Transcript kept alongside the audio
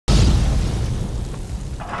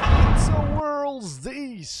Wheels,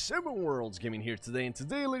 the 7 Worlds Gaming here today, and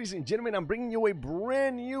today, ladies and gentlemen, I'm bringing you a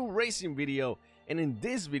brand new racing video. And in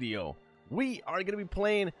this video, we are going to be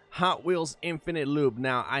playing Hot Wheels Infinite Loop.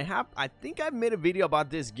 Now, I think I've made a video about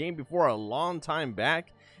this game before a long time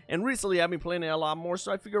back, and recently I've been playing it a lot more,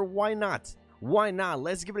 so I figured, why not? Why not?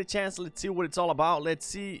 Let's give it a chance. Let's see what it's all about. Let's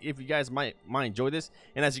see if you guys might enjoy this.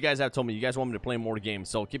 And as you guys have told me, you guys want me to play more games,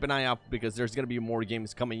 so keep an eye out because there's going to be more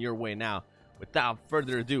games coming your way now. Without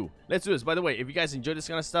further ado, let's do this. By the way, if you guys enjoy this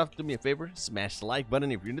kind of stuff, do me a favor, smash the like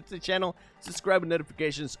button. If you're new to the channel, subscribe with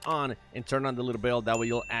notifications on and turn on the little bell. That way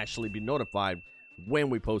you'll actually be notified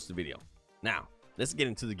when we post a video. Now, let's get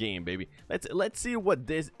into the game, baby. Let's see what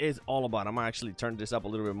this is all about. I'm gonna actually turn this up a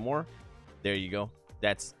little bit more. There you go.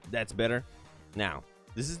 That's better. Now,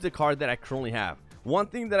 this is the card that I currently have. One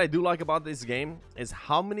thing that I do like about this game is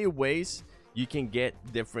how many ways you can get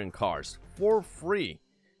different cars for free.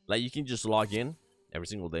 Like, you can just log in every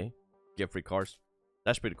single day, get free cars.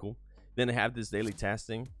 That's pretty cool. Then they have this daily task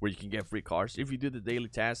thing where you can get free cars if you do the daily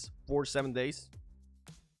task for 7 days.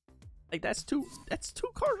 Like, that's two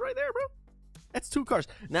cars right there, bro. That's 2 cars.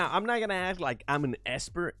 Now, I'm not gonna act like I'm an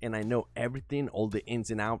expert and I know everything, all the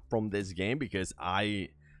ins and outs from this game, because I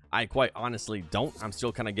quite honestly don't. I'm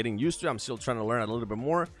still kind of getting used to it. I'm still trying to learn a little bit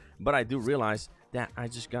more, but I do realize that I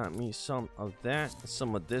just got me some of that,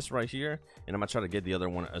 some of this right here, and I'm gonna try to get the other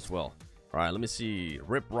one as well. All right, let me see.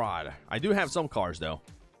 Rip Rod. I do have some cars though.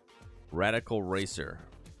 Radical Racer.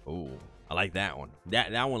 Oh, I like that one.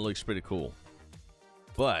 That one looks pretty cool.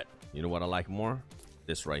 But you know what I like more?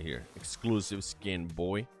 This right here. Exclusive skin,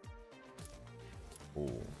 boy.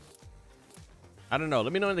 Oh, I don't know.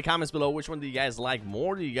 Let me know in the comments below, which one do you guys like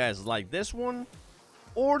more? Do you guys like this one?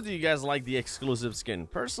 Or do you guys like the exclusive skin?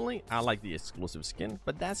 Personally, I like the exclusive skin,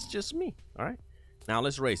 but that's just me. All right, now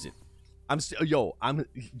let's race it. I'm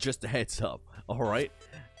just a heads up. All right,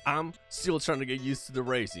 I'm still trying to get used to the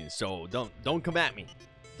racing, so don't come at me.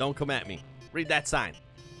 Don't come at me. Read that sign.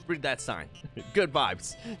 Read that sign. Good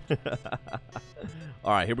vibes.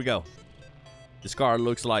 All right, here we go. This car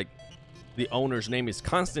looks like the owner's name is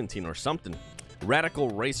Constantine or something. Radical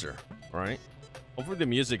Racer. All right. Hopefully the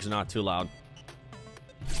music's not too loud.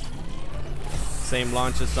 Same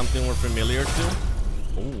launch as something we're familiar to.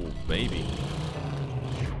 Oh, baby.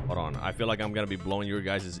 Hold on. I feel like I'm going to be blowing your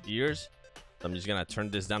guys' ears. So I'm just going to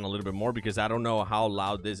turn this down a little bit more because I don't know how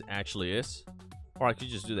loud this actually is. Or I could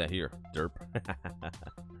just do that here. Derp.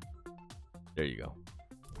 There you go.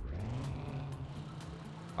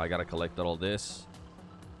 I got to collect all this.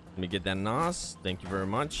 Let me get that NOS. Thank you very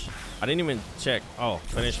much. I didn't even check. Oh,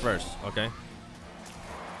 finish first. Okay. Ooh,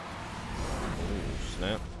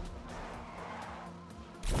 snap.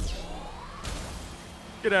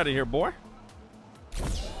 Get out of here, boy.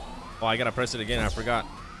 Oh, I gotta press it again. I forgot.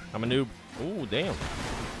 I'm a noob. Ooh, damn.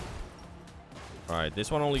 All right,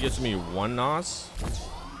 this one only gives me 1 NOS.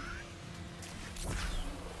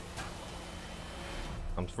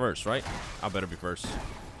 I'm first, right? I better be first.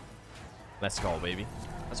 Let's go, baby.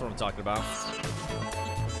 That's what I'm talking about.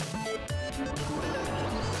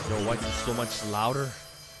 Yo, why is it so much louder?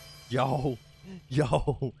 Yo,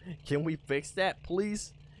 can we fix that,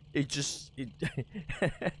 please?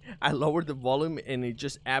 I lowered the volume and it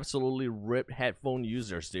just absolutely ripped headphone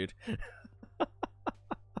users, dude.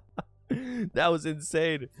 That was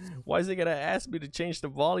insane. Why is it gonna ask me to change the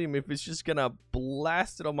volume if it's just gonna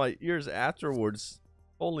blast it on my ears afterwards?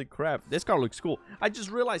 Holy crap, this car looks cool. I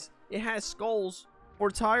just realized it has skulls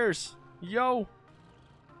for tires. Yo,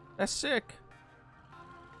 that's sick.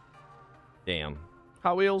 Damn.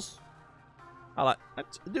 Hot Wheels.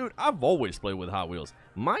 Dude, I've always played with Hot Wheels.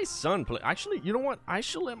 My son actually, you know what? I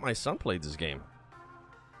should let my son play this game.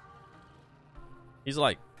 He's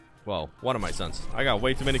like, well, one of my sons. I got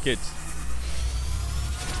way too many kids.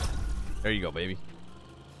 There you go, baby.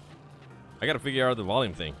 I gotta figure out the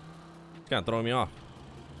volume thing. It's kind of throwing me off.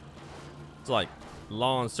 It's like low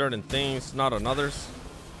on certain things, not on others.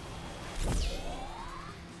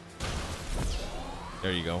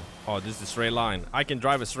 There you go. Oh, this is a straight line. I can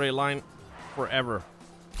drive a straight line forever.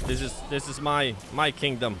 This is my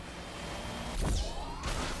kingdom.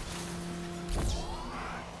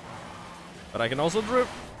 But I can also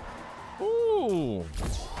drift. Ooh.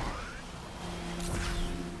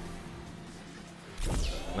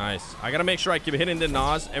 Nice. I gotta make sure I keep hitting the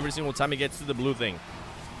NOS every single time it gets to the blue thing.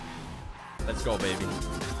 Let's go, baby.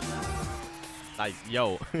 Like,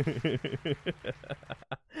 yo.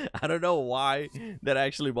 I don't know why that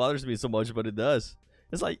actually bothers me so much, but it does.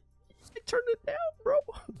 It's like, I turned it down, bro.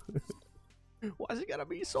 Why is it gotta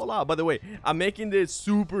be so loud? By the way, I'm making this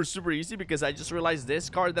super easy because I just realized this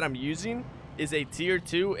card that I'm using is a tier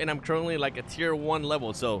 2 and I'm currently like a tier 1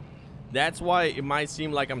 level. So That's why it might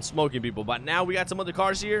seem like I'm smoking people. But now we got some other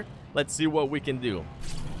cars here. Let's see what we can do.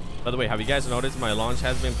 By the way, have you guys noticed my launch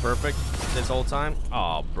has been perfect this whole time?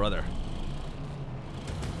 Oh, brother.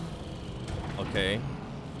 Okay.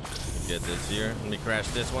 Get this here. Let me crash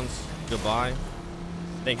this one. Goodbye.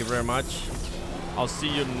 Thank you very much. I'll see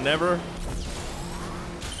you never.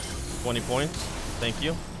 20 points. Thank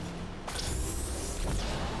you.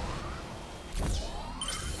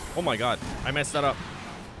 Oh my god. I messed that up.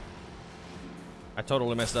 I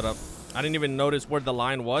totally messed that up. I didn't even notice where the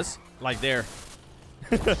line was. Like there.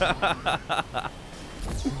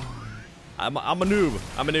 I'm a noob.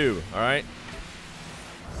 I'm a noob. Alright.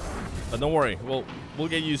 But don't worry. We'll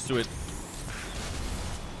get used to it.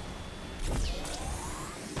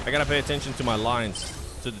 I gotta pay attention to my lines.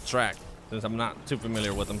 To the track. Since I'm not too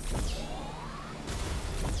familiar with them.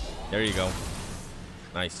 There you go.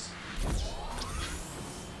 Nice.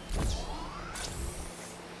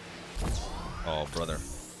 Oh, brother.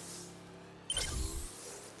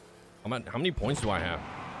 How many points do I have?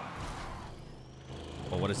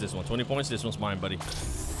 Oh, what is this one? 20 points? This one's mine, buddy.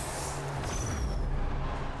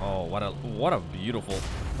 Oh, what a beautiful...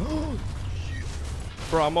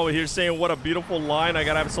 Bro, I'm over here saying what a beautiful line. I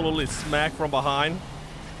got absolutely smacked from behind.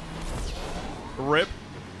 Rip.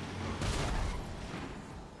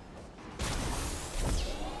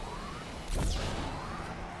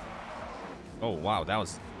 Oh, wow. That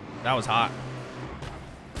was hot.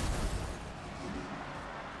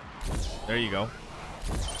 There you go.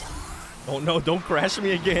 Oh no, don't crash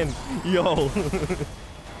me again. Yo.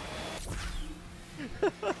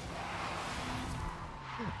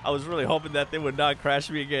 I was really hoping that thing would not crash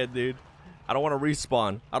me again, dude. I don't want to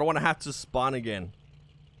respawn. I don't want to have to spawn again.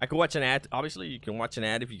 I could watch an ad. Obviously, you can watch an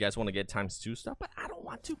ad if you guys want to get ×2 stuff, but I don't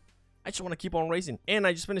want to. I just want to keep on racing. And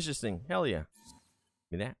I just finished this thing. Hell yeah.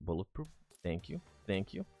 Give me that. Bulletproof. Thank you.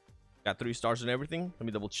 Thank you. Got 3 stars and everything. Let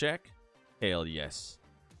me double check. Hell yes.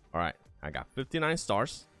 All right. I got 59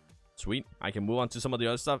 stars. Sweet. I can move on to some of the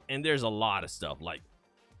other stuff. And there's a lot of stuff. Like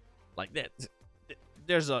that.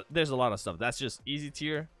 There's a lot of stuff. That's just easy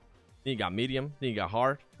tier. Then you got medium. Then you got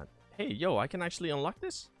hard. Hey, yo, I can actually unlock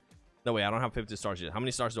this? No, wait, I don't have 50 stars yet. How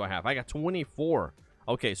many stars do I have? I got 24.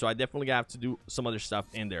 Okay, so I definitely have to do some other stuff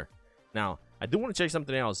in there. Now, I do want to check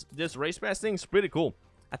something else. This race pass thing is pretty cool.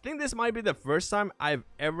 I think this might be the first time I've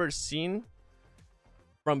ever seen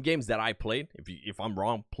from games that I played. If I'm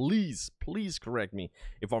wrong, please correct me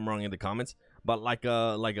if I'm wrong in the comments. But like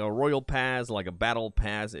a royal pass, like a battle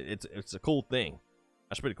pass, it's a cool thing.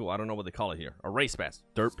 That's pretty cool. I don't know what they call it here. A race pass.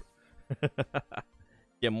 Derp.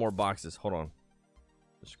 Get more boxes. Hold on.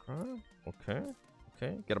 Describe. Okay.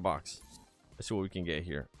 Okay. Get a box. Let's see what we can get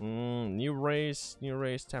here. New race. New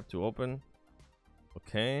race. Tap to open.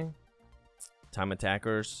 Okay. Time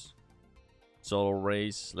attackers. Solo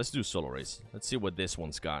race. Let's do solo race. Let's see what this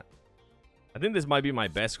one's got. I think this might be my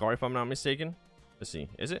best car if I'm not mistaken. Let's see.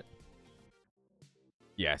 Is it?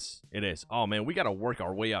 Yes, it is. Oh, man. We got to work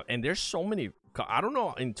our way up. And there's so many. I don't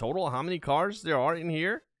know in total how many cars there are in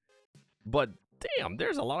here. But damn,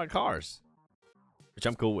 there's a lot of cars. Which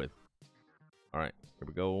I'm cool with. All right, here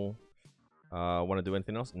we go. Want to do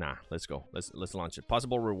anything else? Nah, let's go. Let's launch it.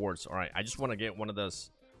 Possible rewards. All right, I just want to get one of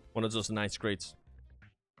those nice crates.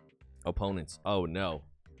 Opponents. Oh no,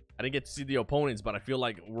 I didn't get to see the opponents, but I feel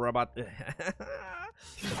like we're about to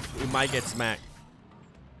we might get smacked.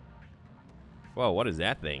 Whoa, what is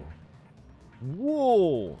that thing?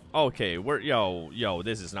 Whoa. Okay, yo,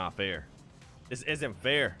 this is not fair. This isn't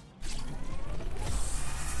fair.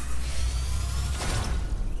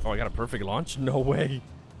 Oh, I got a perfect launch? No way.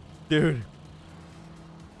 Dude.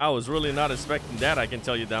 I was really not expecting that, I can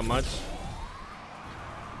tell you that much.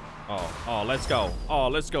 Oh, let's go. Oh,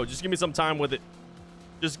 let's go. Just give me some time with it.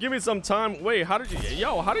 Just give me some time. Wait, how did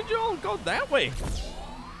you all go that way?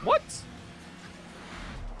 What?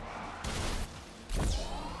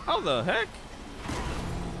 How the heck?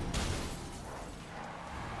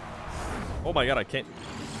 Oh my god, I can't.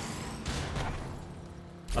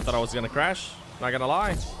 I thought I was gonna crash. Not gonna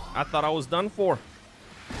lie, I thought I was done for.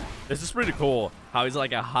 This is pretty cool how he's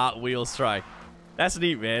like a Hot Wheels strike. That's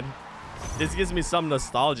neat, man. This gives me some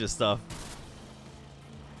nostalgia stuff.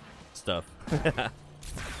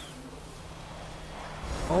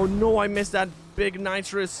 Oh no, I missed that big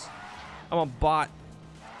nitrous. I'm a bot.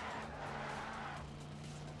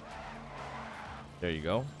 There you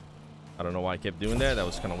go. I don't know why I kept doing that. That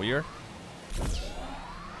was kind of weird.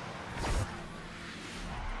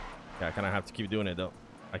 Yeah, I kind of have to keep doing it though.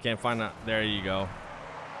 I can't find that. There you go.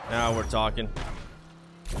 Now we're talking.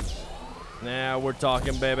 Now we're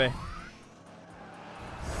talking, baby.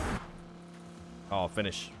 Oh,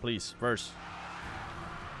 finish, please, first.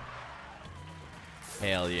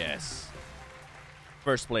 Hell yes.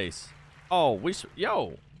 First place. Oh,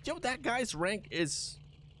 yo, that guy's rank is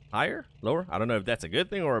higher, lower. I don't know if that's a good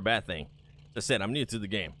thing or a bad thing. As I said, I'm new to the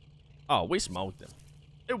game. Oh, we smoked him.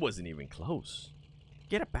 It wasn't even close.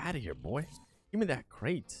 Get up out of here, boy. Give me that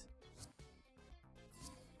crate.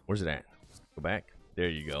 Where's it at? Go back. There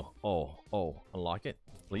you go. Oh, unlock it,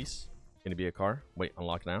 please. Gonna be a car. Wait,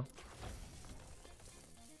 unlock now.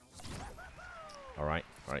 All right.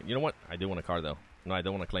 You know what? I do want a car though. No, I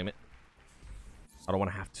don't want to claim it. I don't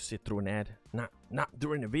want to have to sit through an ad. Not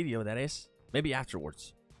during the video, that is. Maybe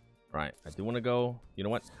afterwards. All right. I do want to go. You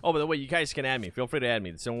know what? Oh, by the way, you guys can add me. Feel free to add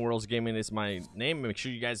me. The Seven Worlds Gaming is my name. Make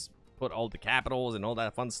sure you guys put all the capitals and all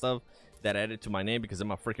that fun stuff that added to my name because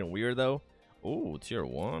I'm a freaking weirdo. Oh, tier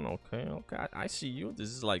 1. Okay. I see you.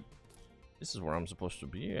 This is where I'm supposed to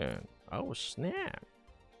be at. Oh, snap.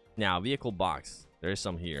 Now, vehicle box. There's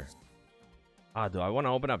some here. Do I want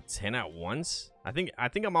to open up 10 at once? I think I'm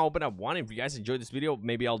gonna open up 1. If you guys enjoyed this video,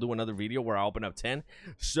 maybe I'll do another video where I open up 10.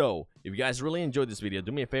 So, if you guys really enjoyed this video,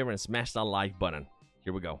 do me a favor and smash that like button.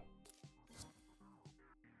 Here we go.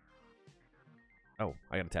 Oh,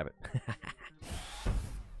 I gotta tap it.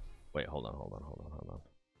 Wait, hold on.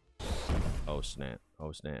 Oh, snap.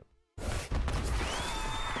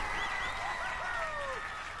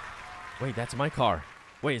 Wait, that's my car.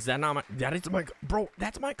 Wait, is that not my... That is my... Bro,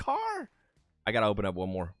 that's my car. I gotta open up one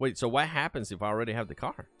more. Wait, so what happens if I already have the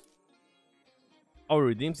car? Oh, it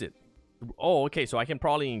redeems it. Oh, okay, so I can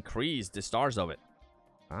probably increase the stars of it.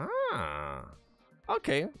 Ah.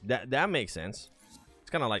 Okay, that makes sense.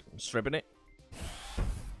 It's kind of like stripping it.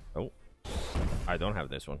 Oh. I don't have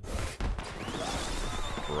this one.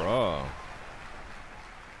 Bro.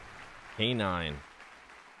 K9.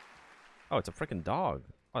 Oh, it's a freaking dog.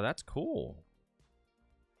 Oh, that's cool.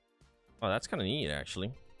 Oh, that's kind of neat,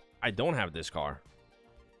 actually. I don't have this car.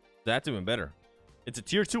 That's even better. It's a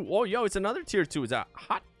tier 2. Oh, yo, it's another tier 2. Is that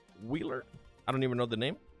Hotwheeler? I don't even know the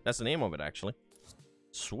name. That's the name of it, actually.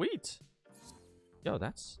 Sweet. Yo,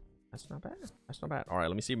 that's not bad. That's not bad. All right,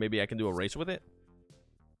 let me see. Maybe I can do a race with it.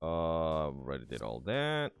 Already did all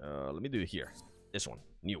that. Let me do it here. This one.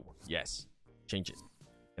 New. Yes. Change it.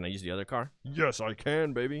 Can I use the other car? Yes, I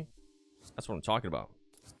can, baby. That's what I'm talking about.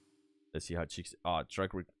 Let's see how cheeks.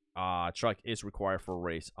 Truck is required for a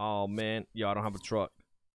race. Oh man, yo, I don't have a truck.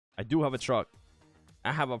 I do have a truck.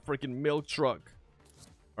 I have a freaking milk truck.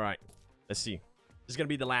 All right, let's see. This is gonna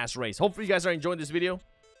be the last race. Hopefully, you guys are enjoying this video.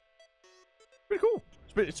 Pretty cool.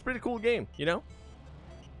 It's a pretty cool game, you know.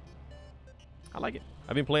 I like it.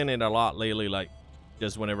 I've been playing it a lot lately, like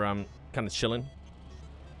just whenever I'm kind of chilling.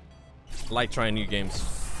 I like trying new games.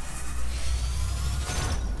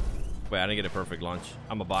 Wait, I didn't get a perfect launch.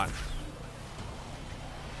 I'm a bot.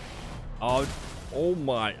 Oh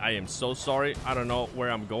my, I am so sorry. I don't know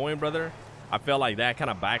where I'm going, brother. I felt like that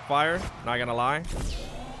kind of backfired, not gonna lie.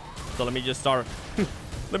 So let me just start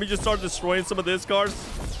let me just start destroying some of these cars.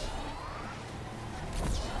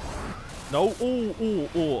 No. Ooh.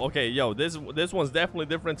 Okay, yo, this one's definitely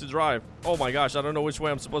different to drive. Oh my gosh, I don't know which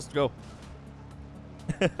way I'm supposed to go.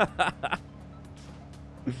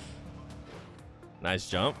 Nice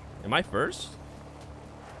jump. Am I first?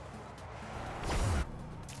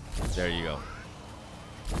 There you go.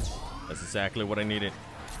 That's exactly what I needed.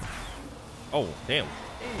 Oh, damn.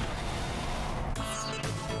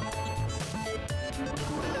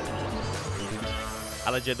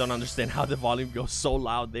 I legit don't understand how the volume goes so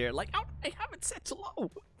loud there. Like, I have it set to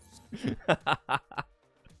low.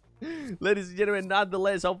 Ladies and gentlemen,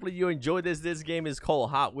 nonetheless, hopefully you enjoyed this. This game is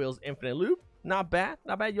called Hot Wheels Infinite Loop. Not bad.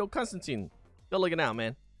 Yo, Constantine, good looking out,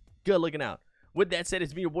 man. Good looking out. With that said,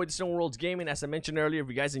 it's me, your boy, the Seven Worlds Gaming. As I mentioned earlier, if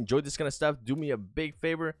you guys enjoyed this kind of stuff, do me a big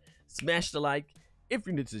favor. Smash the like. If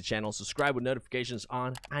you're new to the channel, subscribe with notifications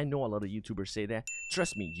on. I know a lot of YouTubers say that.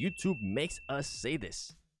 Trust me, YouTube makes us say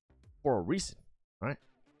this for a reason. All right?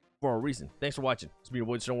 For a reason. Thanks for watching. It's me, your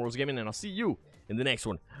boy, the Seven Worlds Gaming, and I'll see you in the next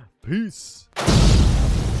one. Peace.